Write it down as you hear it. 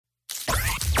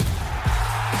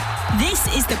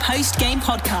This is the post-game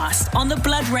podcast on the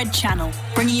Blood Red channel,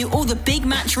 bringing you all the big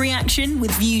match reaction with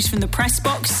views from the press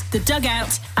box, the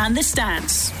dugout and the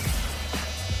stands.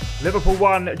 Liverpool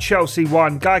 1, Chelsea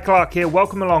 1. Guy Clark here.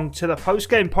 Welcome along to the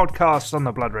post-game podcast on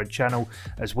the Blood Red channel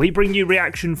as we bring you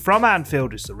reaction from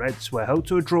Anfield as the Reds were held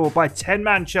to a draw by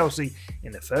 10-man Chelsea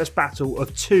in the first battle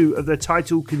of two of the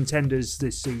title contenders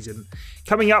this season.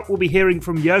 Coming up, we'll be hearing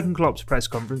from Jurgen Klopp's press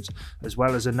conference as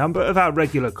well as a number of our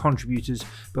regular contributors.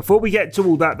 Before we get to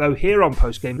all that though, here on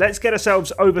post-game, let's get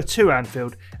ourselves over to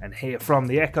Anfield and hear from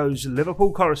the Echo's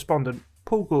Liverpool correspondent,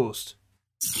 Paul Gorst.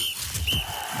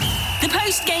 The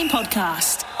post-game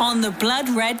podcast on the Blood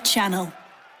Red channel.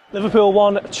 Liverpool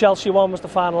 1, Chelsea 1 was the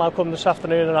final outcome this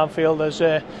afternoon at Anfield as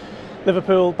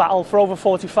Liverpool battled for over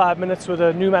 45 minutes with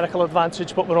a numerical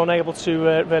advantage, but were unable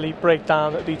to really break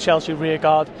down the Chelsea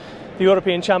rearguard. The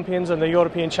European champions and the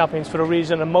European champions for a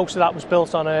reason, and most of that was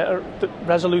built on a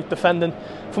resolute defending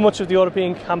for much of the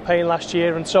European campaign last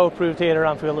year, and so proved here at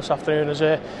Anfield this afternoon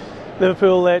as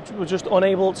Liverpool were just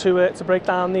unable to break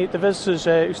down the visitors,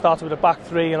 who started with a back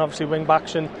three and obviously wing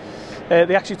backs, and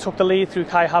they actually took the lead through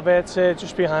Kai Havertz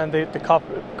just behind the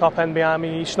cop end behind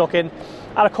me. He snuck in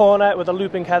at a corner with a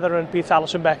looping header and beat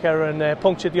Alisson Becker and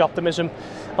punctured the optimism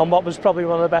on what was probably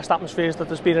one of the best atmospheres that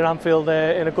there's been in Anfield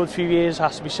in a good few years,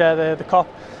 has to be said. The cop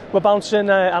were bouncing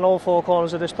and all four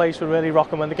corners of this place were really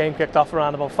rocking when the game kicked off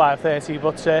around about 5:30,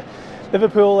 but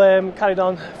Liverpool carried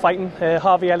on fighting.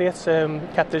 Harvey Elliott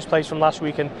kept his place from last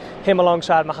week, and him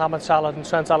alongside Mohamed Salah and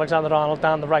Trent Alexander-Arnold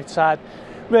down the right side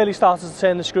really started to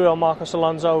turn the screw on Marcos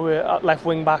Alonso at left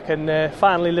wing back, and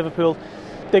finally Liverpool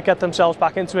did get themselves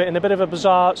back into it in a bit of a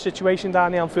bizarre situation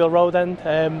down the Anfield Road end.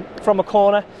 From a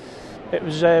corner it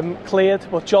was cleared,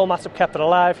 but Joel Matip kept it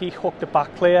alive. He hooked it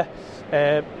back clear.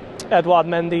 Edouard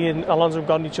Mendy and Alonso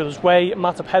got in each other's way.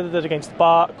 Matip headed it against the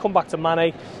bar, come back to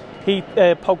Mane. He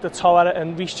poked the toe at it,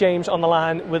 and Reece James on the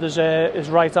line with his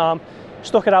right arm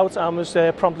stuck it out and was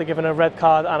promptly given a red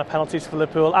card and a penalty for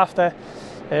Liverpool after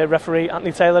referee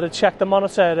Anthony Taylor had checked the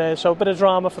monitor. So a bit of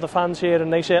drama for the fans here,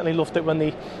 and they certainly loved it when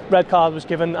the red card was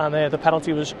given and the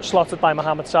penalty was slotted by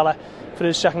Mohamed Salah for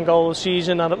his second goal of the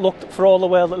season. And it looked for all the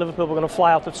world that Liverpool were going to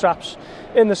fly out the traps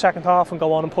in the second half and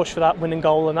go on and push for that winning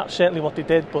goal, and that's certainly what they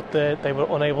did, but they were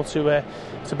unable to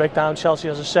break down Chelsea.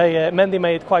 As I say, Mendy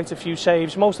made quite a few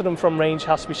saves, most of them from range,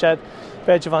 has to be said.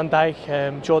 Virgil van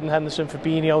Dijk, Jordan Henderson,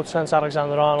 Fabinho, Trent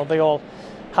Alexander-Arnold, they all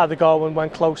had the goal and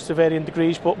went close to varying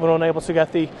degrees, but were unable to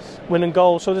get the winning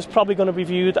goal. So this is probably going to be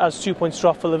viewed as 2 points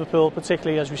drop for Liverpool,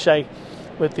 particularly as we say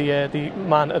with the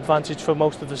man advantage for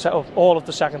most of all of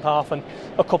the second half and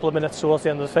a couple of minutes towards the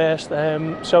end of the first.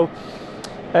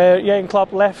 Jurgen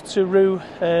Klopp left to rue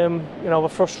a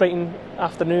frustrating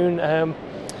afternoon.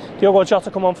 Diogo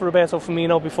Jota come on for Roberto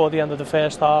Firmino before the end of the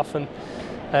first half, and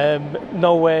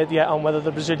no word yet on whether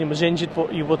the Brazilian was injured,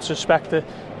 but you would suspect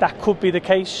that could be the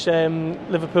case.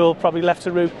 Liverpool probably left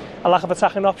to rue a lack of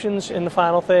attacking options in the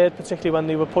final third, particularly when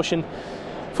they were pushing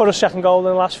for a second goal in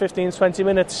the last 15-20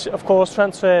 minutes. Of course,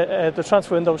 the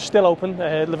transfer window is still open.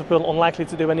 Liverpool unlikely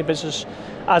to do any business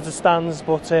as it stands,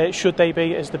 but should they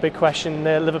be is the big question.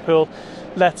 Liverpool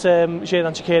let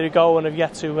Xherdan Shaqiri go and have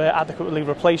yet to adequately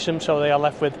replace him, so they are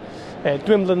left with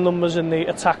dwindling numbers in the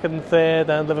attack and third,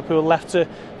 and Liverpool left to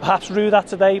perhaps rue that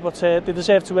today, but they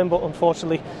deserve to win, but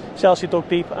unfortunately Chelsea dug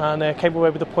deep and came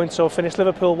away with the point, so finished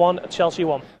Liverpool 1, Chelsea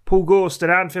 1. Paul Gorst at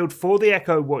Anfield for the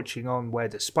Echo watching on, where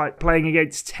despite playing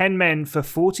against 10 men for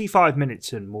 45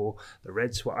 minutes and more, the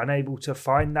Reds were unable to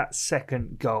find that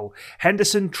second goal.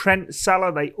 Henderson, Trent,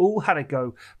 Salah, they all had a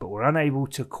go, but were unable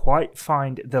to quite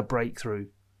find the breakthrough.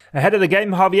 Ahead of the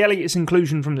game, Harvey Elliott's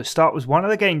inclusion from the start was one of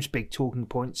the game's big talking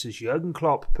points as Jurgen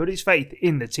Klopp put his faith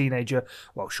in the teenager,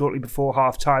 while shortly before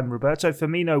half-time, Roberto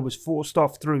Firmino was forced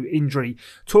off through injury.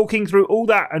 Talking through all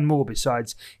that and more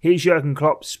besides, here's Jurgen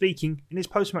Klopp speaking in his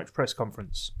post-match press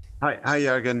conference. Hi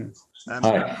Jurgen.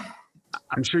 Hi.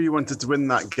 I'm sure you wanted to win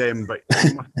that game, but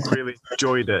you must have really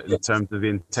enjoyed it in terms of the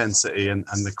intensity and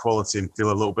the quality, and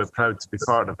feel a little bit proud to be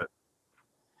part of it.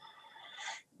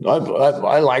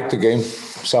 I like the game.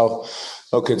 So,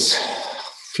 look, it's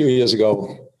a few years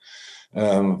ago.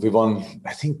 We won,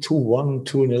 I think 2-1,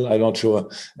 2-0, I'm not sure,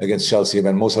 against Chelsea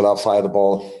when Mo Salah fired the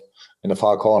ball in the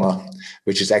far corner,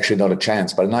 which is actually not a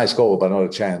chance, but a nice goal, but not a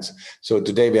chance. So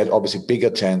today we had obviously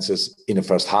bigger chances in the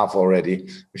first half already,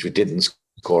 which we didn't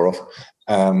score off.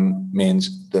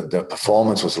 Means the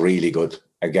performance was really good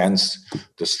against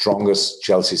the strongest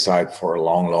Chelsea side for a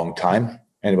long, long time.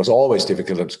 And it was always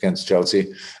difficult against Chelsea,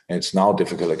 and it's now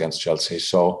difficult against Chelsea.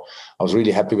 So I was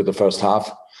really happy with the first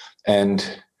half, and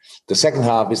the second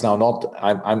half is now not.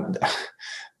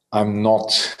 I'm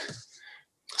not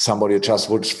somebody who just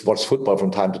watch football from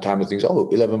time to time and thinks,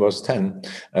 11 versus 10,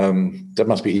 that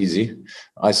must be easy.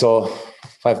 I saw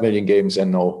 5 million games,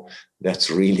 and no,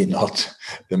 that's really not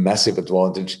the massive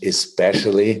advantage,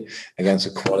 especially against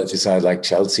a quality side like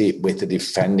Chelsea with the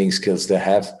defending skills they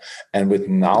have. And with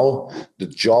now the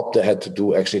job they had to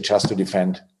do actually just to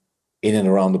defend in and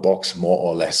around the box, more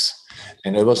or less.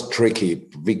 And it was tricky.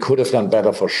 We could have done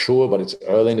better for sure, but it's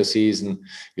early in the season.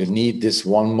 You need this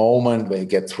one moment where you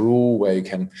get through, where you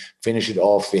can finish it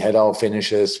off. We had our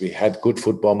finishes. We had good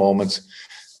football moments.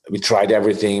 We tried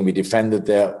everything. We defended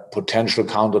their potential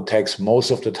counterattacks most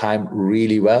of the time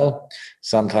really well.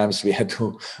 Sometimes we had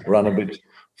to run a bit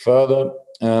further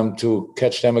to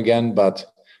catch them again, but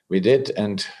we did.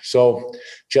 And so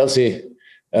Chelsea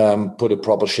put a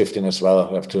proper shift in as well,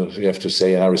 you have to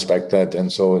say, and I respect that.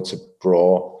 And so it's a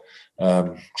draw.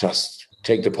 Just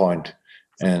take the point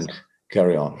and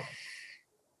carry on.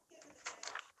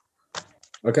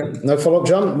 Okay, no follow-up,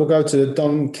 John. We'll go to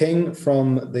Don King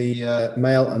from the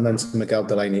Mail and then to Miguel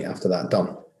Delaney after that.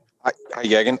 Don. Hi,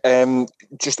 Jürgen.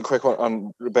 Just a quick one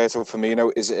on Roberto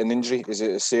Firmino. Is it an injury? Is it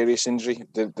a serious injury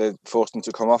that forced him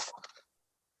to come off?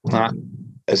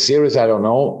 A serious, I don't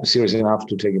know. Serious enough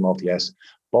to take him off, yes.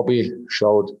 Bobby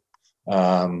showed,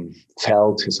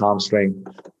 felt his hamstring,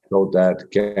 showed that,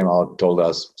 came out, told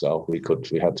us, so we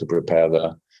had to prepare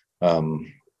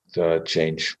the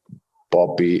change.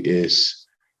 Bobby is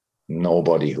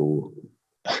nobody who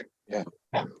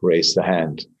raised the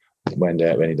hand when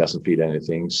he doesn't feel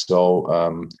anything.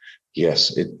 So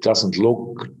yes, it doesn't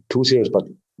look too serious, but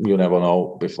you never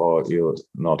know before you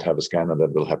not have a scanner.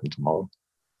 That will happen tomorrow.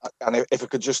 And if I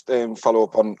could just follow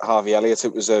up on Harvey Elliott,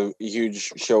 it was a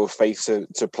huge show of faith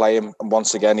to play him, and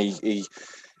once again he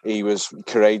was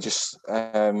courageous.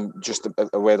 Just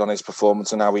a word on his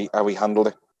performance and how he handled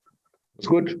it. It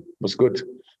was good.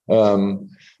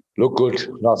 Looked good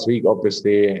last week,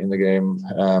 obviously, in the game.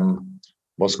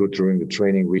 Was good during the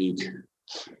training week.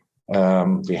 We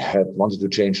wanted to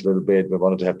change a little bit. We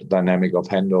wanted to have the dynamic of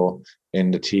Hendo in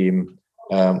the team.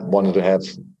 Wanted to have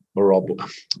Rob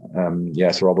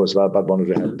as well, but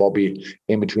wanted to have Bobby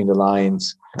in between the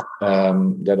lines.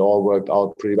 That all worked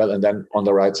out pretty well. And then on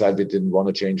the right side, we didn't want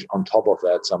to change on top of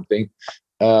that something.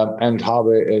 And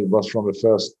Harvey was from the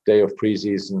first day of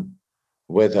preseason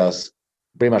with us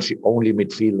pretty much the only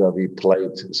midfielder we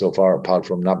played so far, apart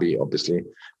from Naby, obviously,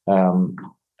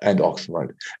 and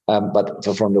Oxford. But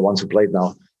from the ones who played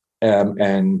now,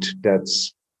 and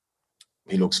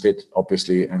he looks fit,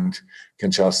 obviously, and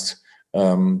can just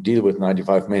deal with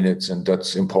 95 minutes, and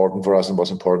that's important for us and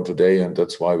was important today, and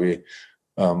that's why we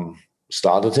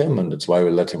started him, and that's why we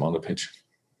let him on the pitch.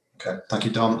 Okay, thank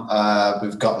you, Dom.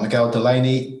 We've got Miguel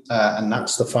Delaney, and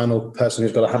that's the final person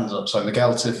who's got a hand up. So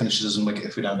Miguel to finish us and wicket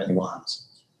if we don't have any more hands.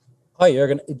 Hi,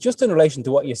 Jürgen. Just in relation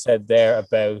to what you said there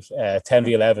about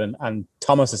 10v11, and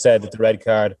Thomas has said that the red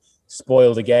card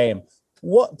spoiled the game.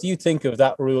 What do you think of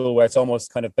that rule where it's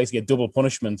almost kind of basically a double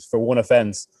punishment for one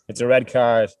offence? It's a red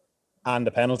card and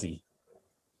a penalty.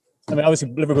 I mean,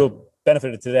 obviously Liverpool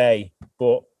benefited today,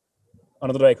 but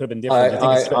another day it could have been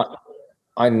different.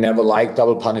 I never liked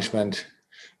double punishment,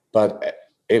 but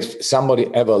if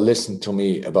somebody ever listened to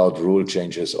me about rule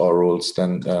changes or rules,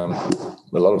 then a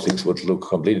lot of things would look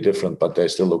completely different, but they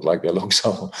still look like they look.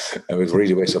 So it was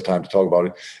really a waste of time to talk about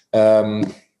it.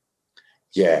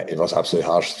 It was absolutely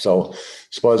harsh. So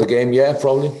spoiled the game,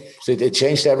 probably. So it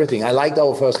changed everything. I liked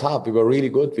our first half. We were really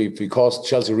good. We caused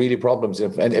Chelsea really problems.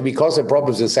 And because of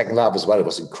problems in the second half as well, it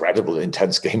was an incredible,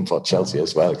 intense game for Chelsea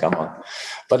as well. Come on.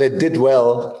 But it did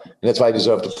well. And that's why I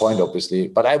deserved the point, obviously.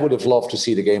 But I would have loved to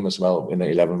see the game as well in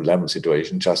an 11-11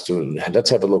 situation, just to, let's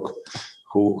have a look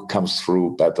who comes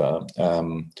through better.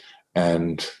 So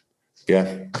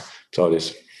it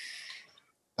is.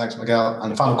 Thanks, Miguel.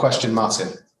 And final question, Martin,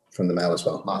 from the Mail as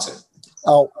well. Martin.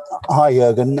 Oh, hi,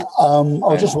 Jürgen. I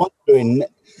was just wondering,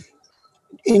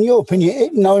 in your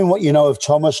opinion, knowing what you know of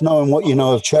Thomas, knowing what you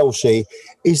know of Chelsea,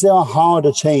 is there a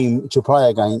harder team to play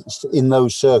against in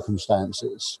those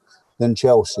circumstances than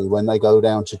Chelsea when they go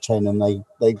down to 10 and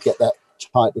they get that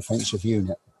tight defensive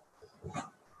unit?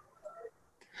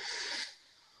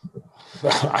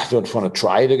 I don't want to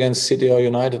try it against City or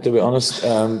United, to be honest.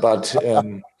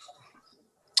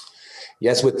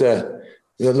 Yes, with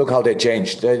look how they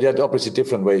changed. They had obviously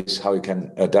different ways how you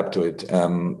can adapt to it.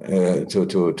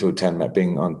 To 10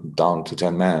 being down to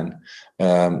 10 man.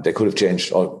 They could have changed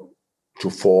to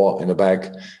 4 in the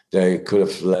back. They could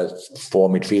have left 4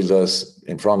 midfielders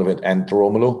in front of it and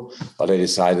Romelu, but they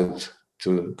decided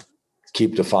to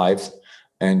keep the 5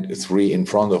 and 3 in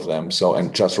front of them. So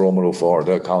and just Romelu for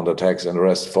the counterattacks, and the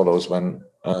rest follows when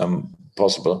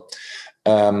possible.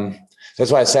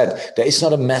 That's why I said there is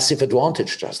not a massive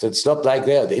advantage. Just it's not like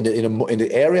there in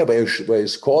the area where you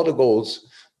score the goals.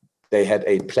 They had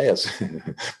 8 players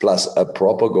plus a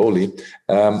proper goalie,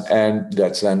 and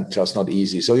that's then just not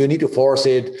easy. So you need to force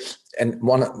it. And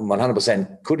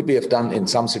 100%, could we have done in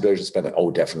some situations better? Oh,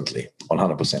 definitely,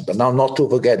 100%. But now, not to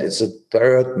forget, it's a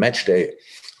third match day.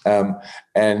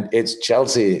 And it's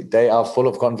Chelsea. They are full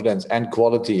of confidence and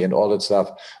quality and all that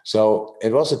stuff. So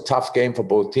it was a tough game for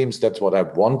both teams. That's what I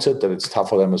wanted, that it's tough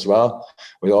for them as well,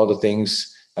 with all the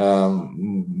things what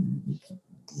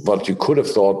you could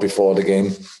have thought before the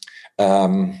game.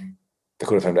 They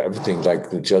could have had everything,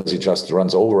 like the Chelsea just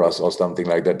runs over us or something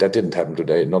like that. That didn't happen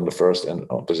today, not in the first and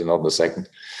obviously not in the second.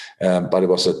 But it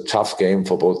was a tough game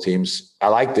for both teams. I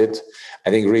liked it. I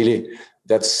think really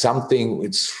that's something,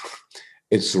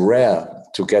 it's rare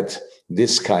to get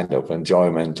this kind of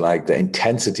enjoyment, like the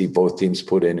intensity both teams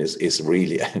put in is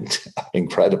really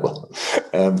incredible.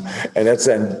 And that's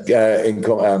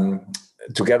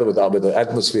together with the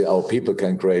atmosphere our people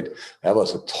can create. That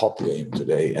was a top game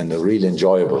today and a really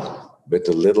enjoyable, with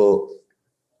a little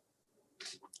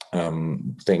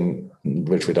thing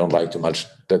which we don't like too much.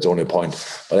 That's the only point,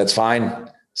 but that's fine.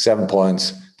 7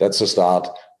 points, that's the start.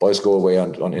 Boys go away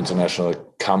on international,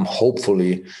 come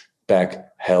hopefully back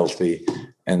healthy,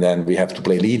 and then we have to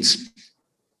play Leeds.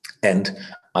 And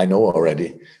I know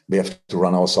already we have to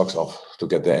run our socks off to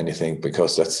get there anything,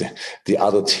 because that's the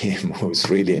other team who's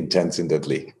really intense in that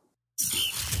league.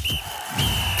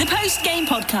 The post-game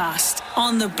podcast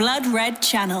on the Blood Red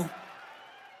channel.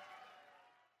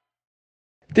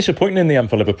 Disappointing in the end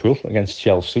for Liverpool against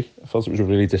Chelsea. I felt it was a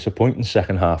really disappointing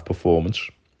second half performance.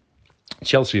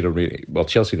 Chelsea are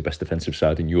Chelsea the best defensive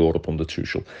side in Europe under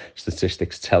Tuchel.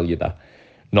 Statistics tell you that,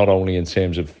 not only in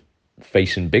terms of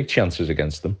facing big chances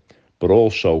against them, but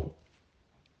also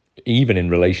even in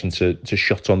relation to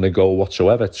shots on the goal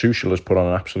whatsoever. Tuchel has put on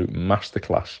an absolute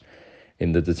masterclass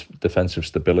in the defensive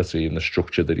stability and the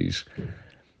structure that he's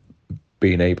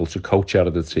been able to coach out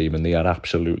of the team, and they are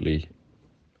absolutely...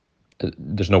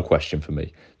 There's no question for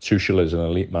me. Tuchel is an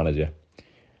elite manager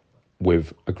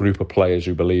with a group of players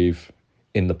who believe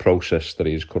in the process that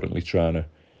he is currently trying to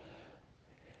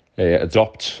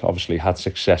adopt. Obviously had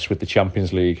success with the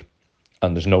Champions League,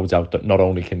 and there's no doubt that not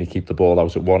only can he keep the ball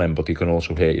out at one end, but he can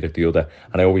also hit it at the other.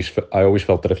 And I always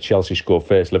felt that if Chelsea scored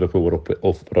first, Liverpool were up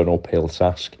for an uphill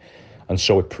task, and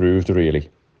so it proved really.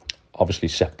 Obviously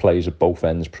set plays at both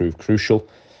ends proved crucial.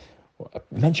 I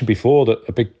mentioned before that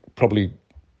a big, probably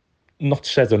not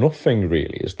said enough thing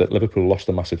really, is that Liverpool lost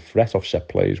a massive threat off set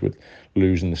plays with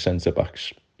losing the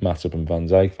centre-backs, Matip and Van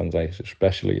Dijk. Van Dijk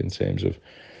especially, in terms of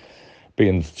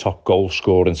being the top goal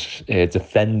scorer and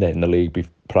defender in the league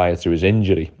prior to his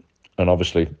injury. And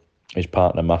obviously his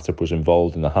partner Matip was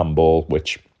involved in the handball,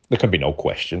 which there can be no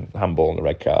question, handball and the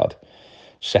red card.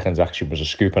 Second action was a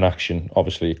scooping action.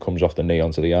 Obviously it comes off the knee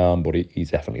onto the arm, but he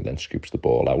definitely then scoops the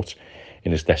ball out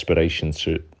in his desperation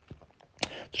to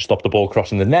stop the ball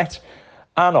crossing the net.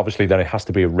 And obviously then it has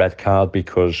to be a red card,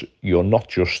 because you're not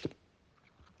just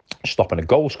stopping a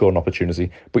goal scoring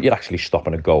opportunity, but you're actually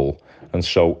stopping a goal. And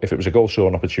so if it was a goal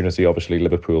scoring opportunity, obviously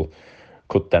Liverpool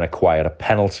could then acquire a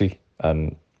penalty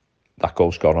and that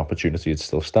goal scoring opportunity would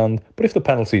still stand. But if the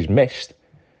penalty is missed,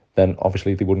 then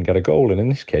obviously they wouldn't get a goal. And in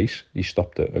this case, he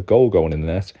stopped a goal going in the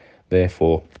net.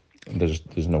 Therefore,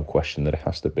 there's no question that it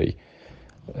has to be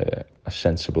a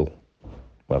sensible,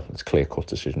 well, it's a clear-cut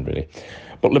decision really.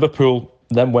 But Liverpool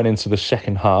then went into the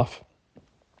second half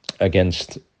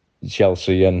against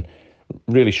Chelsea and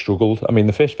really struggled. I mean,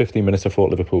 the first 15 minutes I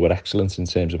thought Liverpool were excellent in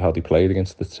terms of how they played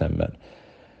against the 10 men.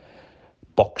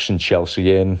 Boxing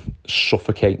Chelsea in,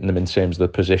 suffocating them in terms of the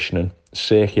positioning,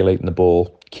 circulating the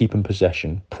ball, keeping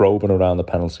possession, probing around the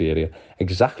penalty area.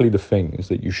 Exactly the things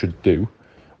that you should do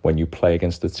when you play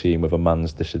against a team with a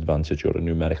man's disadvantage or a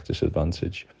numeric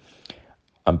disadvantage.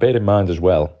 And bear in mind as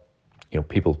well,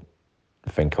 people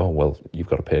think, oh, well, you've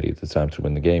got a period of time to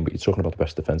win the game, but you're talking about the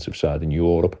best defensive side in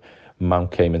Europe.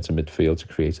 Mount came into midfield to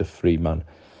create a three-man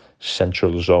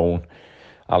central zone.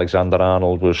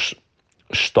 Alexander-Arnold was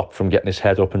stopped from getting his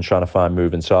head up and trying to find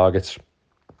moving targets.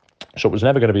 So it was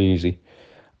never going to be easy.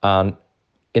 And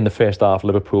in the first half,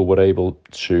 Liverpool were able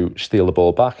to steal the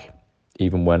ball back,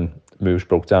 even when moves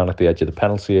broke down at the edge of the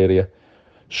penalty area,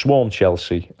 swarm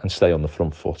Chelsea and stay on the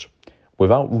front foot,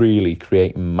 without really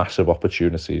creating massive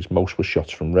opportunities. Most were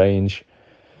shots from range.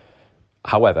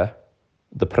 However,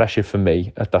 the pressure for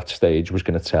me at that stage was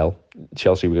going to tell.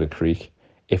 Chelsea were going to creak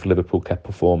if Liverpool kept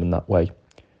performing that way.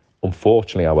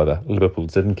 Unfortunately, however, Liverpool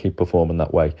didn't keep performing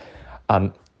that way.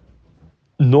 And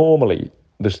normally,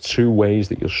 there's two ways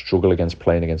that you'll struggle against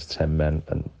playing against 10 men.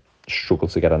 And struggle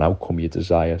to get an outcome you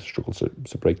desire, struggle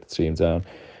to break the team down.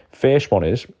 First one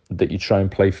is that you try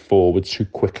and play forward too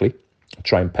quickly,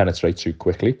 try and penetrate too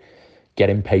quickly, get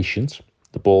impatient,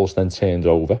 the ball's then turned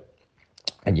over,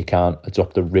 and you can't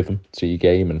adopt a rhythm to your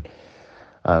game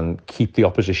and keep the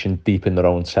opposition deep in their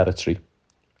own territory.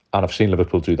 And I've seen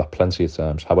Liverpool do that plenty of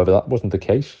times. However, that wasn't the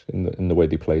case in the way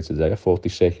they played today. I thought they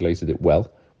circulated it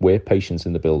well, were patient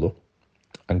in the build-up,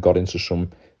 and got into some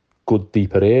good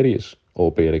deeper areas,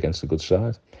 albeit against a good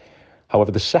side.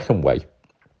 However, the second way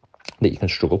that you can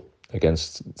struggle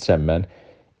against 10 men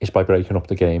is by breaking up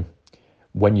the game.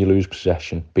 When you lose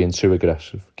possession, being too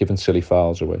aggressive, giving silly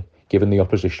fouls away, giving the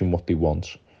opposition what they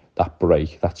want, that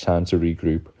break, that time to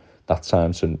regroup, that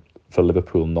time for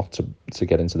Liverpool not to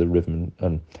get into the rhythm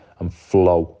and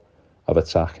flow of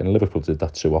attack. And Liverpool did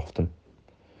that too often.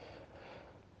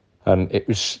 And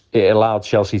it allowed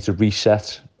Chelsea to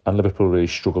reset, and Liverpool really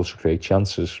struggled to create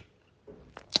chances.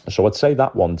 So I'd say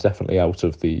that one, definitely out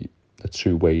of the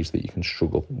two ways that you can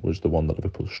struggle, was the one that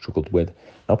Liverpool struggled with.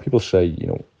 Now people say,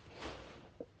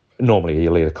 normally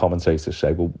you'll hear commentators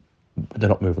say, well, they're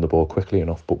not moving the ball quickly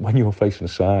enough. But when you're facing a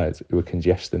side who are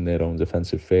congesting their own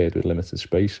defensive third with limited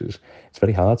spaces, it's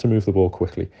very hard to move the ball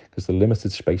quickly because there's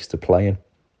limited space to play in.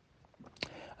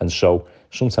 And so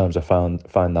sometimes I find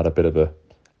that a bit of a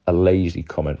lazy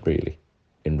comment, really,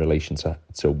 in relation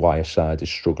to why a side is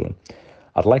struggling.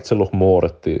 I'd like to look more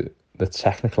at the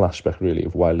technical aspect, really,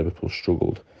 of why Liverpool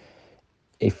struggled.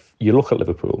 If you look at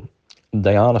Liverpool,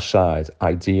 they aren't a side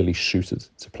ideally suited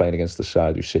to playing against the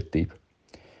side who sit deep.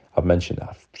 I've mentioned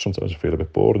that. Sometimes I feel a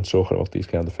bit bored and talking about these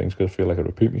kind of things because I feel like I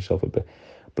repeat myself a bit.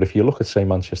 But if you look at, say,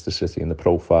 Manchester City and the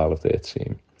profile of their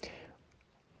team,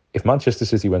 if Manchester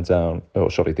City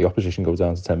the opposition goes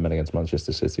down to 10 men against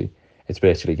Manchester City, it's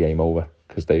virtually game over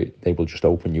because they will just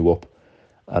open you up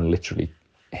and literally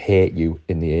hate you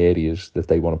in the areas that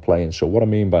they want to play in. So what I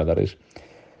mean by that is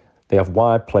they have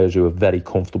wide players who are very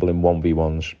comfortable in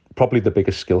 1v1s. Probably the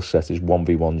biggest skill set is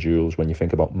 1v1 duels. When you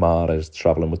think about Mahrez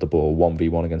travelling with the ball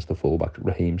 1v1 against the fullback,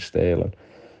 Raheem Sterling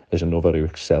is another who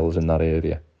excels in that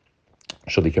area.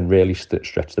 So they can really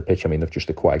stretch the pitch. I mean, they've just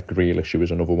acquired Grealish, who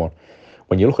is another one.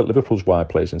 When you look at Liverpool's wide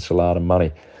players in Salah and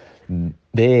Mane,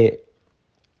 their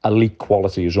elite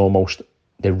quality is almost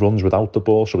their runs without the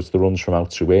ball. So it's the runs from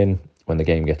out to in, when the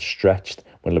game gets stretched,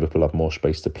 when Liverpool have more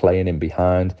space to play in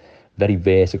behind. Very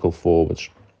vertical forwards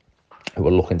who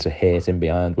are looking to hit in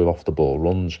behind with off-the-ball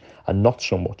runs, and not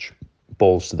so much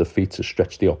balls to the feet to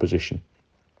stretch the opposition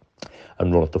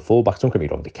and run at the full-back. Don't get me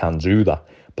wrong, they can do that,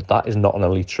 but that is not an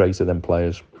elite trait of them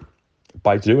players.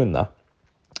 By doing that,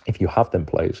 if you have them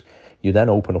players, you then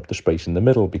open up the space in the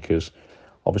middle, because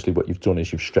obviously what you've done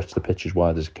is you've stretched the pitch as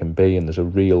wide as it can be, and there's a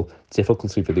real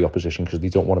difficulty for the opposition because they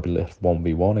don't want to be left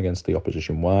 1v1 against the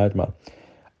opposition wide man.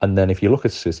 And then if you look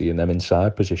at City and them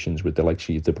inside positions with the likes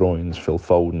of De Bruyne's, Phil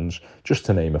Foden's, just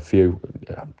to name a few,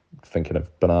 I'm thinking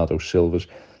of Bernardo Silva's,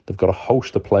 they've got a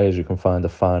host of players who can find a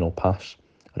final pass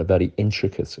and are very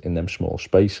intricate in them small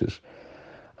spaces.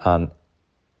 And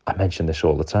I mention this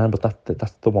all the time, but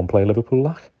that's the one player Liverpool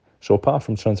lack. So apart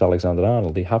from Trent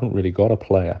Alexander-Arnold, they haven't really got a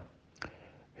player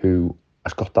who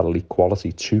has got that elite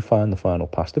quality to find the final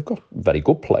pass. They've got very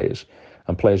good players,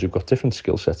 and players who've got different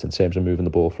skill sets in terms of moving the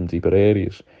ball from deeper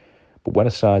areas. But when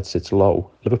a side sits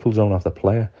low, Liverpool don't have the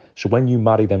player. So when you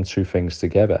marry them two things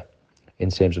together,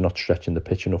 in terms of not stretching the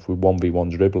pitch enough with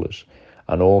 1v1 dribblers,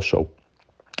 and also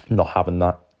not having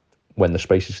that, when the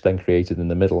space is then created in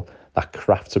the middle, that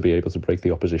craft to be able to break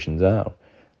the opposition down,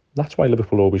 that's why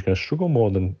Liverpool are always going to struggle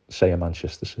more than, say, a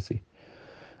Manchester City,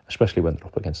 especially when they're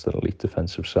up against an elite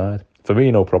defensive side.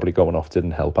 Firmino probably going off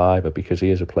didn't help either, because he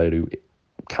is a player who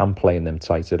can play in them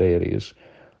tighter areas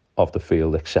of the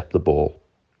field, accept the ball,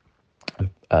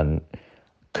 and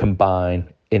combine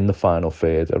in the final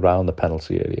third around the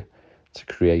penalty area to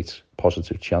create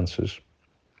positive chances.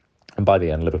 And by the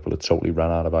end, Liverpool had totally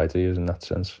ran out of ideas in that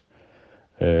sense.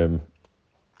 And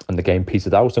the game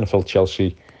petered out, and I felt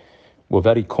Chelsea were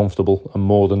very comfortable and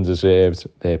more than deserved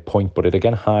their point. But it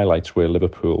again highlights where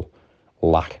Liverpool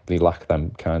lack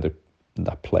them kind of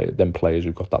that play, them players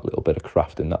who've got that little bit of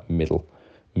craft in that middle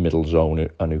zone,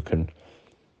 and who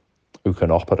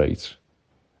can operate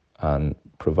and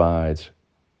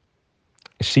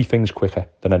see things quicker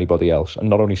than anybody else, and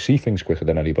not only see things quicker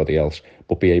than anybody else,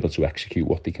 but be able to execute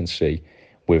what they can see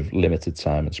with limited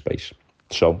time and space.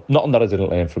 So nothing that I didn't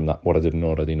learn from that, what I didn't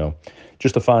already know.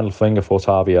 Just a final thing, I thought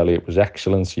Harvey Elliott was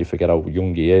excellent. You forget how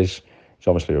young he is. He's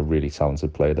obviously a really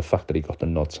talented player. The fact that he got the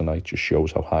nod tonight just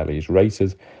shows how highly he's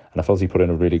rated, and I felt he put in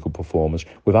a really good performance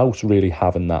without really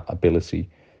having that ability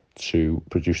to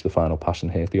produce the final pass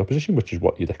and hit the opposition, which is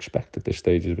what you'd expect at this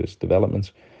stage of his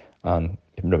development. and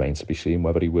it remains to be seen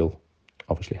whether he will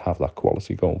obviously have that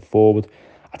quality going forward.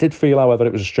 I did feel, however,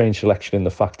 it was a strange selection in the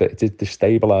fact that it did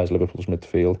destabilise Liverpool's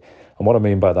midfield. And what I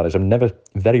mean by that is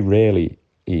very rarely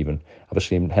even, I've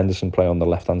seen Henderson play on the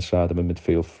left-hand side of a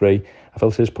midfield three. I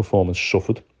felt his performance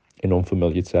suffered in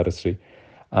unfamiliar territory.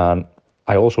 And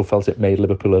I also felt it made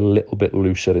Liverpool a little bit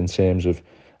looser in terms of,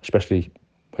 especially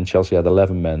when Chelsea had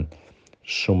 11 men,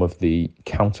 some of the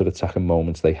counter-attacking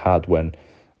moments they had when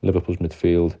Liverpool's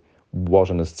midfield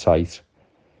wasn't as tight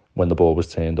when the ball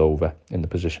was turned over in the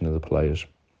position of the players.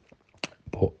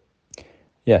 But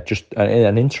yeah, just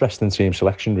an interesting team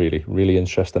selection, really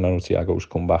interesting. I know Thiago's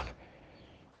come back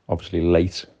obviously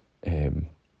late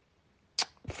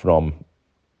from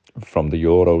the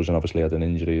Euros, and obviously had an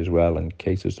injury as well, and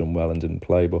Keita's done well and didn't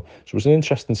play, but so it was an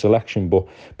interesting selection. But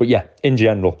yeah, in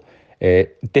general,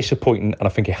 disappointing, and I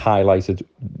think it highlighted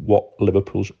what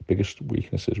Liverpool's biggest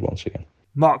weakness is once again.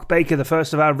 Mark Baker, the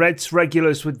first of our Reds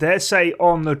regulars, with their say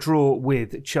on the draw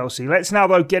with Chelsea. Let's now,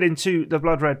 though, get into the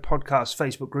Blood Red Podcast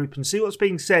Facebook group and see what's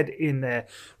being said in there.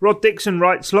 Rod Dixon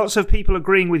writes, lots of people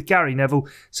agreeing with Gary Neville,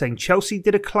 saying Chelsea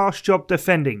did a class job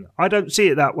defending. I don't see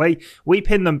it that way. We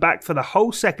pinned them back for the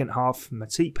whole second half.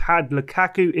 Matip had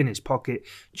Lukaku in his pocket.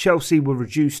 Chelsea were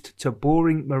reduced to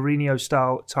boring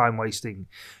Mourinho-style time wasting.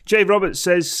 Jay Roberts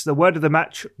says, the word of the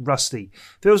match, rusty.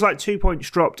 Feels like 2 points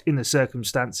dropped in the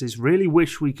circumstances. Really wish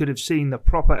we could have seen the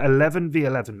proper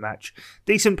 11v11 match.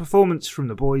 Decent performance from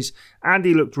the boys.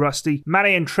 Andy looked rusty.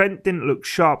 Mane and Trent didn't look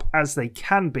sharp as they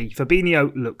can be.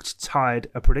 Fabinho looked tired.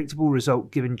 A predictable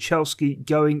result given Chelsea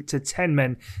going to 10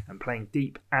 men and playing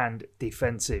deep and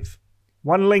defensive.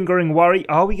 One lingering worry,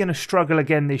 are we going to struggle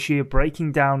again this year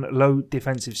breaking down low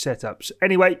defensive setups?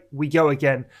 Anyway, we go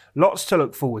again. Lots to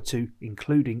look forward to,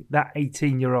 including that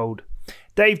 18-year-old.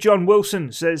 Dave John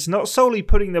Wilson says, not solely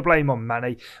putting the blame on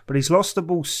Mane, but he's lost the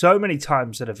ball so many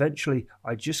times that eventually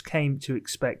I just came to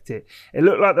expect it. It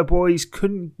looked like the boys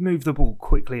couldn't move the ball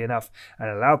quickly enough and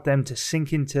allowed them to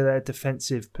sink into their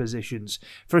defensive positions.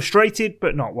 Frustrated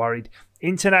but not worried.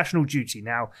 International duty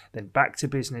now, then back to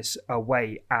business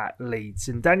away at Leeds.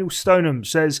 And Daniel Stoneham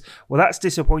says, well, that's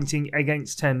disappointing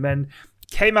against 10 men.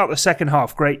 Came out the second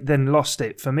half great, then lost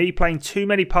it. For me, playing too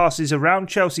many passes around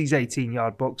Chelsea's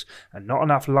 18-yard box and not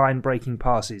enough line-breaking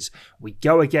passes. We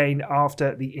go again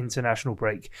after the international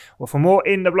break. Well, for more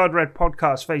in the Blood Red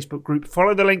Podcast Facebook group,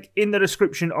 follow the link in the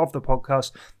description of the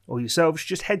podcast, or yourselves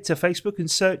just head to Facebook and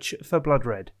search for Blood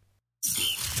Red.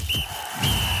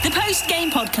 The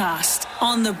post-game podcast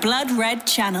on the Blood Red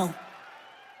channel.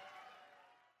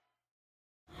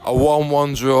 A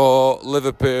 1-1 draw,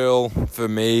 Liverpool, for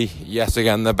me, yet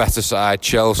again the better side.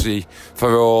 Chelsea,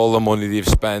 for all the money they've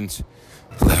spent,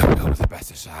 Liverpool the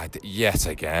better side, yet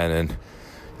again. And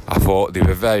I thought they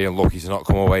were very unlucky to not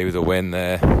come away with a win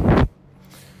there.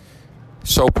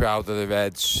 So proud of the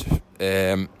Reds.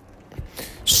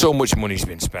 So much money's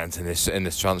been spent in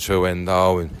this transfer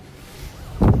window. And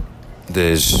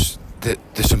there's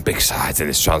some big sides in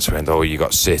this transfer window. You've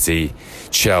got City,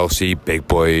 Chelsea, big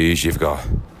boys. You've got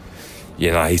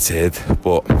United,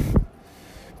 but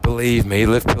believe me,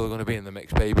 Liverpool are going to be in the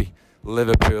mix, baby.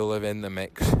 Liverpool are in the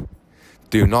mix.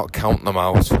 Do not count them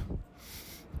out.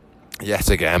 Yet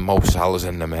again, Mo Salah's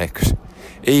in the mix.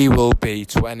 He will be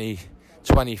 20,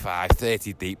 25,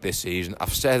 30 deep this season.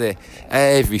 I've said it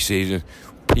every season.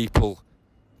 People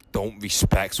don't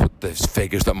respect what the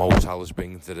figures that Mo Salah's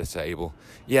bringing to the table.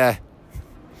 Yeah,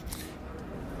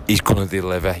 he's going to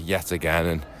deliver yet again.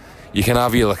 And you can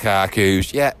have your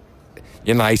Lukaku's. Yeah,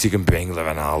 United can bring the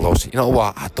Ronaldos. You know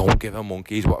what? I don't give a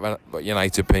monkeys what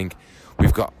United bring.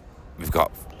 We've got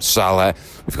Salah,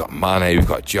 we've got Mane, we've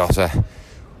got Jota.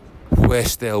 We're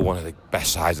still one of the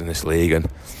best sides in this league,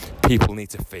 and people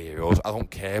need to fear us. I don't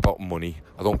care about money.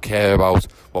 I don't care about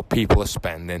what people are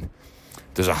spending.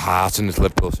 There's a heart in this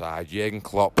Liverpool side. Jurgen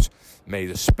Klopp's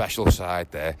made a special side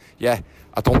there. Yeah,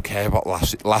 I don't care about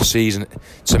last season.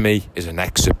 To me, is an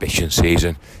exhibition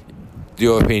season. The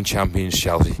European champions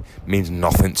Chelsea means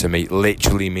nothing to me.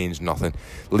 Literally means nothing.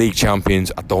 League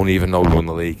champions, I don't even know who won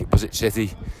the league. Was it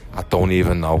City? I don't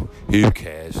even know. Who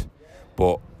cares?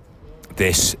 But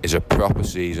this is a proper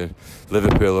season.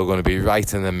 Liverpool are going to be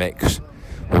right in the mix,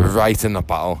 right in the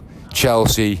battle.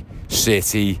 Chelsea,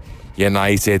 City,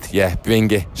 United, yeah, bring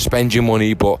it. Spend your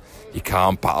money, but you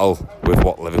can't battle with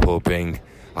what Liverpool bring.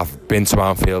 I've been to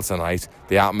Anfield tonight.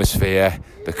 The atmosphere,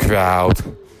 the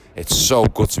crowd. It's so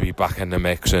good to be back in the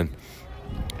mix, and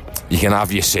you can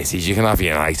have your Cities, you can have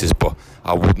your Uniteds, but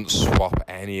I wouldn't swap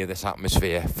any of this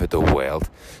atmosphere for the world.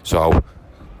 So,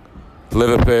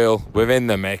 Liverpool, we're in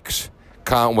the mix.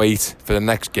 Can't wait for the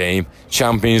next game.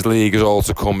 Champions League is all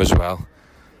to come as well.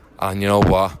 And you know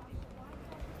what?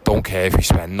 Don't care if we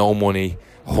spend no money,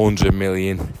 100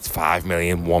 million, 5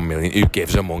 million, 1 million. Who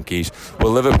gives a monkeys? We're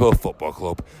Liverpool Football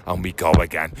Club, and we go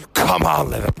again. Come on,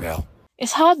 Liverpool.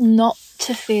 It's hard not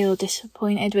to feel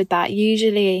disappointed with that.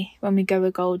 Usually when we go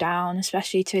a goal down,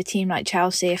 especially to a team like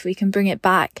Chelsea, if we can bring it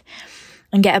back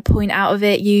and get a point out of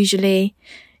it, usually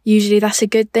that's a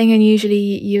good thing, and usually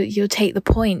you'll take the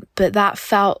point. But that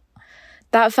felt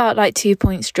like 2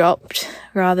 points dropped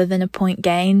rather than a point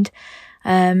gained.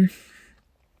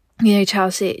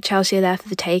 Chelsea are there for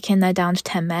the taking. They're down to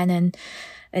 10 men, and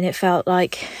it felt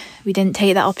like we didn't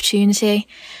take that opportunity.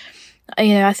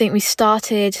 I think we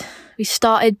started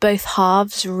both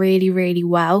halves really, really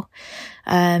well.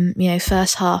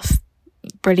 First half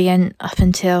brilliant up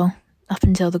until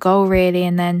the goal, really,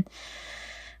 and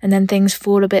then things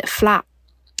fall a bit flat.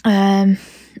 We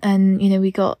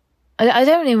got, I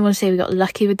don't even want to say we got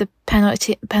lucky with the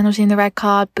penalty and the red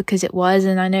card, because it was,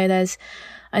 and I know there's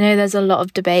a lot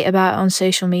of debate about it on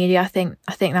social media. I think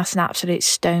that's an absolute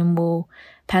stonewall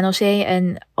penalty,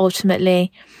 and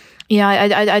ultimately,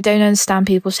 I don't understand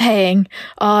people saying,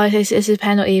 "Oh, it's a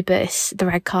penalty," but the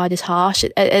red card is harsh.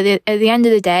 At the end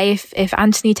of the day, if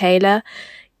Anthony Taylor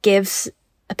gives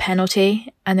a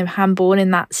penalty and a handball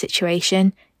in that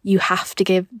situation, you have to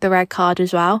give the red card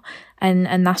as well,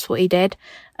 and that's what he did.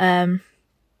 The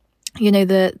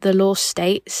law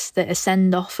states that a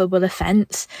send-offable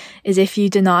offence is if you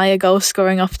deny a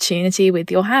goal-scoring opportunity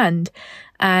with your hand.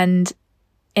 And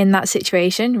in that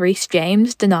situation, Reece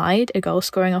James denied a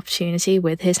goal-scoring opportunity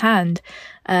with his hand.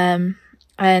 And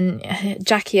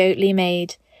Jackie Oatley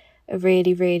made a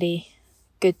really, really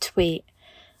good tweet.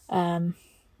 I'll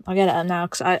get it up now,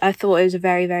 because I thought it was a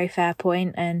very, very fair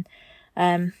point. And,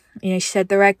 she said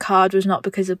the red card was not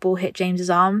because the ball hit James's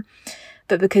arm,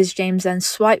 but because James then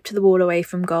swiped the ball away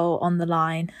from goal on the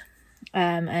line.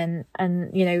 And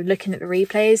looking at the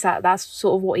replays, that's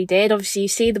sort of what he did. Obviously, you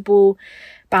see the ball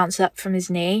bounce up from his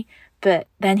knee, but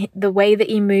then the way that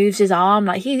he moves his arm,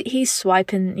 like he's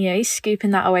swiping, he's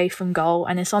scooping that away from goal,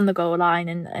 and it's on the goal line.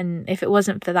 And if it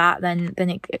wasn't for that, then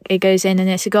it goes in and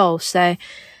it's a goal. So,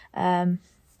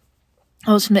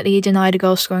 ultimately, he denied a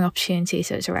goal scoring opportunity,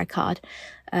 so it's a red card.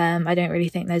 I don't really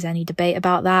think there's any debate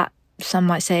about that. Some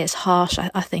might say it's harsh.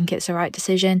 I think it's the right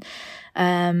decision.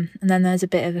 And then there's a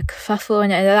bit of a kerfuffle,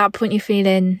 and at that point you're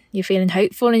feeling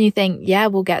hopeful, and you think, yeah,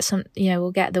 we'll get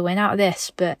the win out of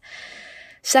this. But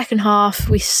second half,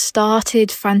 we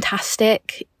started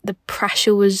fantastic. The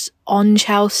pressure was on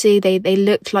Chelsea. They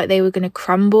looked like they were going to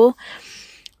crumble,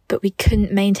 but we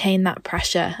couldn't maintain that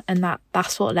pressure, and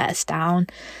that's what let us down.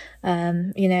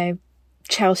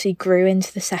 Chelsea grew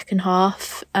into the second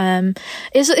half.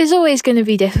 It's always going to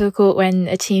be difficult when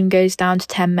a team goes down to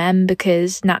 10 men,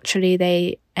 because naturally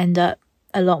they end up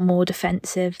a lot more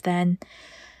defensive than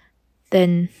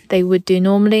they would do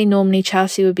normally. Normally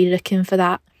Chelsea would be looking for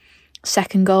that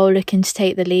second goal, looking to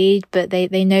take the lead, but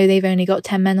they know they've only got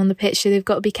 10 men on the pitch, so they've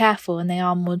got to be careful, and they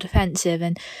are more defensive.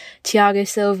 And Thiago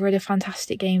Silva had a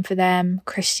fantastic game for them.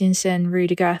 Christensen,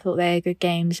 Rudiger, I thought they had good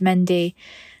games. Mendy,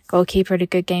 goalkeeper, had a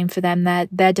good game for them.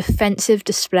 Their defensive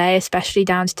display, especially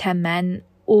down to 10 men,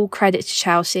 all credit to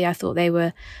Chelsea. I thought they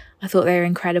were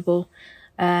incredible.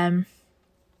 And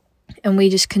we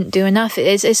just couldn't do enough.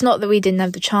 It's not that we didn't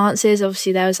have the chances.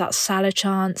 Obviously there was that Salah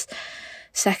chance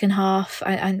second half.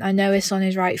 I know it's on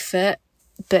his right foot,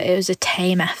 but it was a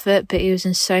tame effort, but he was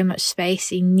in so much space.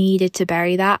 He needed to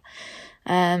bury that.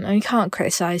 And we can't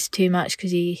criticise too much,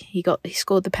 because he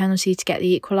scored the penalty to get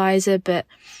the equaliser, but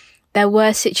there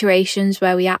were situations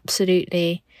where we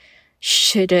absolutely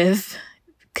should have,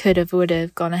 could have, would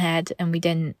have gone ahead, and we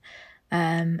didn't.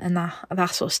 And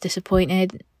that's what's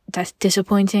disappointing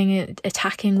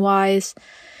attacking wise.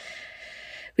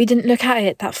 We didn't look at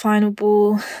it. That final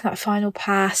ball, that final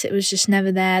pass, it was just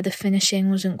never there. The finishing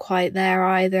wasn't quite there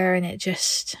either, and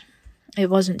it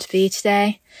wasn't to be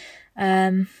today.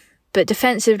 But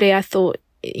defensively, I thought,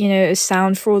 it was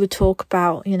sound for all the talk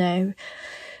about,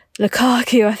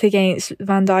 Lukaku up against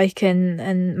Van Dijk and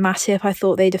Matip. I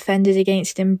thought they defended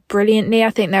against him brilliantly. I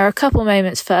think there were a couple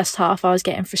moments first half I was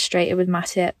getting frustrated with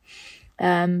Matip.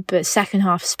 But second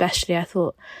half especially, I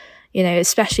thought,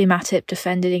 especially Matip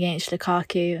defended against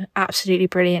Lukaku absolutely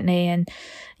brilliantly. And,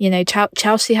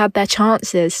 Chelsea had their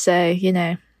chances. So,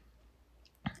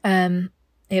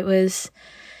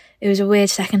 it was a weird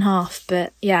second half,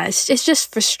 but yeah, it's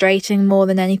just frustrating more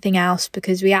than anything else,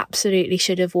 because we absolutely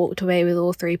should have walked away with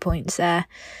all 3 points there,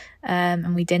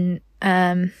 and we didn't.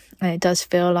 And it does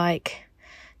feel like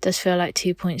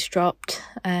 2 points dropped,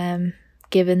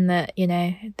 given that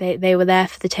they were there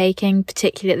for the taking,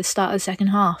 particularly at the start of the second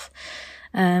half.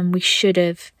 We should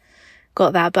have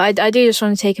got that. But I do just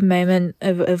want to take a moment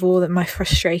of all that my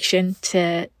frustration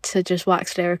to just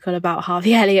wax lyrical about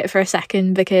Harvey Elliott for a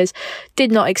second, because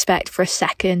did not expect for a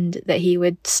second that he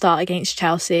would start against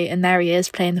Chelsea, and there he is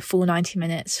playing the full 90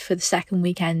 minutes for the second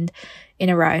weekend in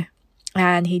a row,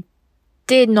 and he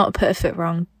did not put a foot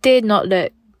wrong, did not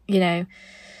look, I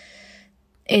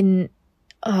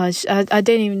don't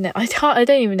even know. I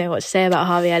don't even know what to say about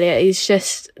Harvey Elliott. He's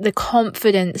just, the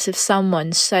confidence of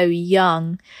someone so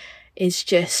young is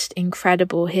just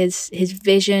incredible. His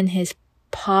vision, his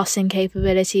passing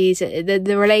capabilities,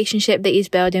 the relationship that he's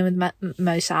building with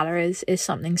Mo Salah is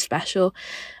something special.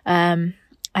 And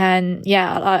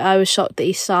yeah, I was shocked that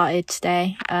he started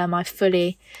today. I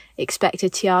fully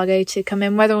expected Thiago to come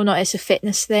in, whether or not it's a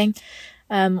fitness thing,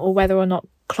 or whether or not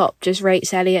Klopp just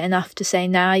rates Elliott enough to say,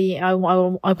 nah, I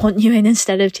want you in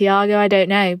instead of Thiago. I don't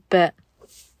know, but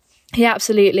he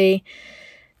absolutely,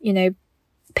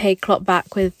 paid Klopp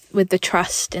back with the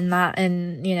trust in that,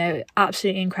 and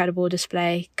absolutely incredible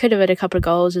display. Could have had a couple of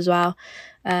goals as well.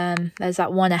 There's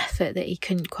that one effort that he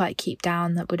couldn't quite keep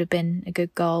down that would have been a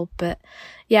good goal, but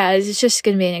yeah, it's just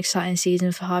going to be an exciting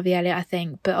season for Harvey Elliott, I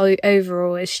think. But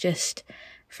overall, it's just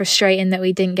frustrating that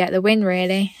we didn't get the win.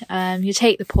 Really, you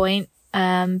take the point.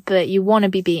 But you want to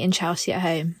be beating Chelsea at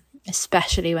home,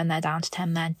 especially when they're down to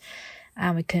 10 men,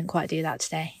 and we couldn't quite do that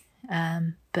today.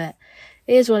 But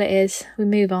it is what it is. We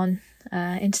move on.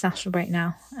 International break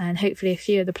now, and hopefully a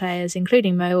few of the players,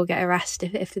 including Mo, will get a rest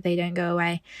if they don't go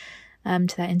away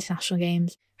to their international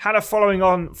games. Hannah, following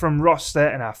on from Ross there,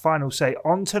 and our final say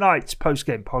on tonight's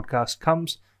post-game podcast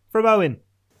comes from Owen.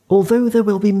 Although there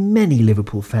will be many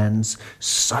Liverpool fans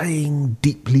sighing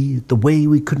deeply at the way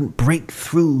we couldn't break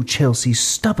through Chelsea's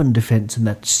stubborn defence in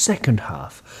that second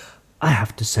half, I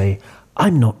have to say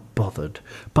I'm not bothered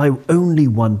by only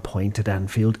 1 point at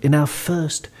Anfield in our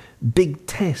first big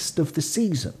test of the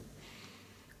season.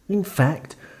 In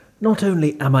fact, not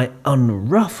only am I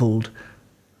unruffled,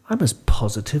 I'm as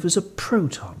positive as a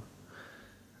proton.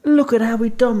 Look at how we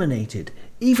dominated,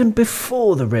 even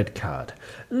before the red card.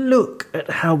 Look at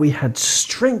how we had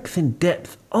strength and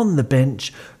depth on the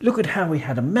bench. Look at how we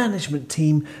had a management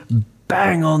team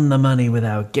bang on the money with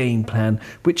our game plan,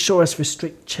 which saw us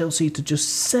restrict Chelsea to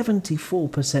just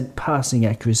 74% passing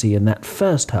accuracy in that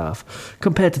first half,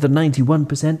 compared to the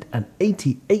 91% and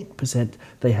 88%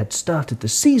 they had started the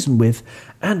season with,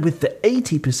 and with the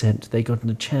 80% they got in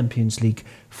the Champions League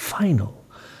final.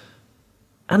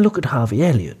 And look at Harvey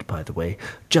Elliott, by the way.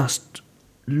 Just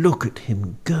look at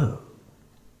him go.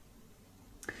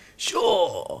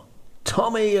 Sure,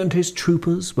 Tommy and his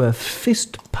troopers were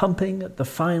fist-pumping at the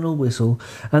final whistle,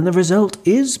 and the result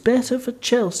is better for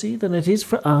Chelsea than it is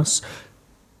for us.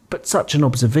 But such an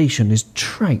observation is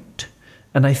trite,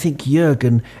 and I think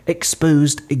Jurgen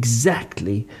exposed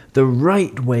exactly the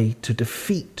right way to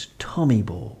defeat Tommy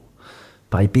Ball.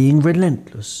 By being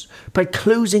relentless, by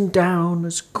closing down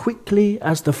as quickly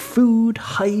as the food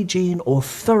hygiene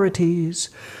authorities,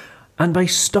 and by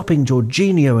stopping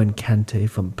Jorginho and Kante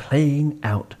from playing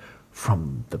out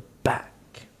from the back.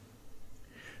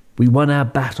 We won our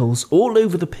battles all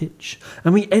over the pitch,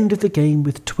 and we ended the game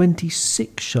with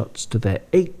 26 shots to their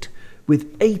 8,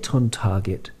 with 8 on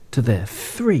target to their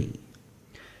 3.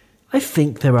 I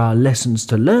think there are lessons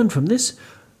to learn from this.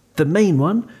 The main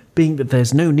one being that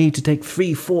there's no need to take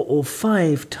 3, 4 or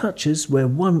 5 touches where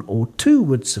 1 or 2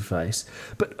 would suffice.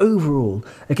 But overall,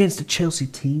 against a Chelsea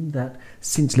team that,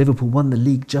 since Liverpool won the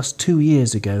league just 2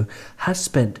 years ago, has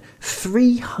spent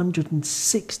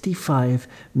 €365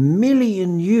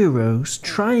 million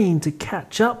trying to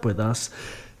catch up with us,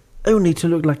 only to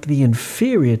look like the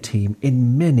inferior team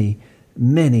in many,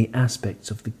 many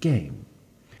aspects of the game.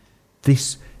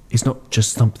 This is not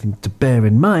just something to bear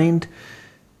in mind.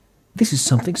 This is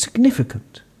something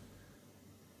significant.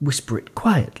 Whisper it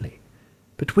quietly,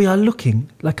 but we are looking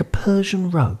like a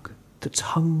Persian rug that's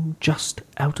hung just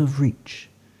out of reach,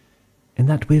 and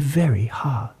that we're very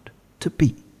hard to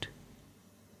beat.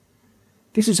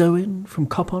 This is Owen from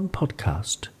Cop On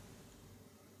Podcast.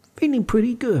 Feeling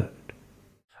pretty good.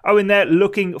 Owen there,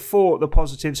 looking for the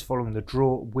positives following the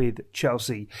draw with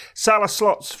Chelsea. Salah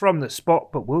slots from the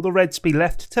spot, but will the Reds be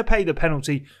left to pay the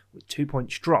penalty with 2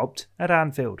 points dropped at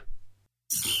Anfield?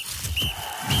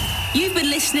 You've been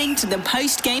listening to the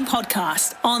post-game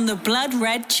podcast on the Blood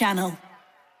Red channel.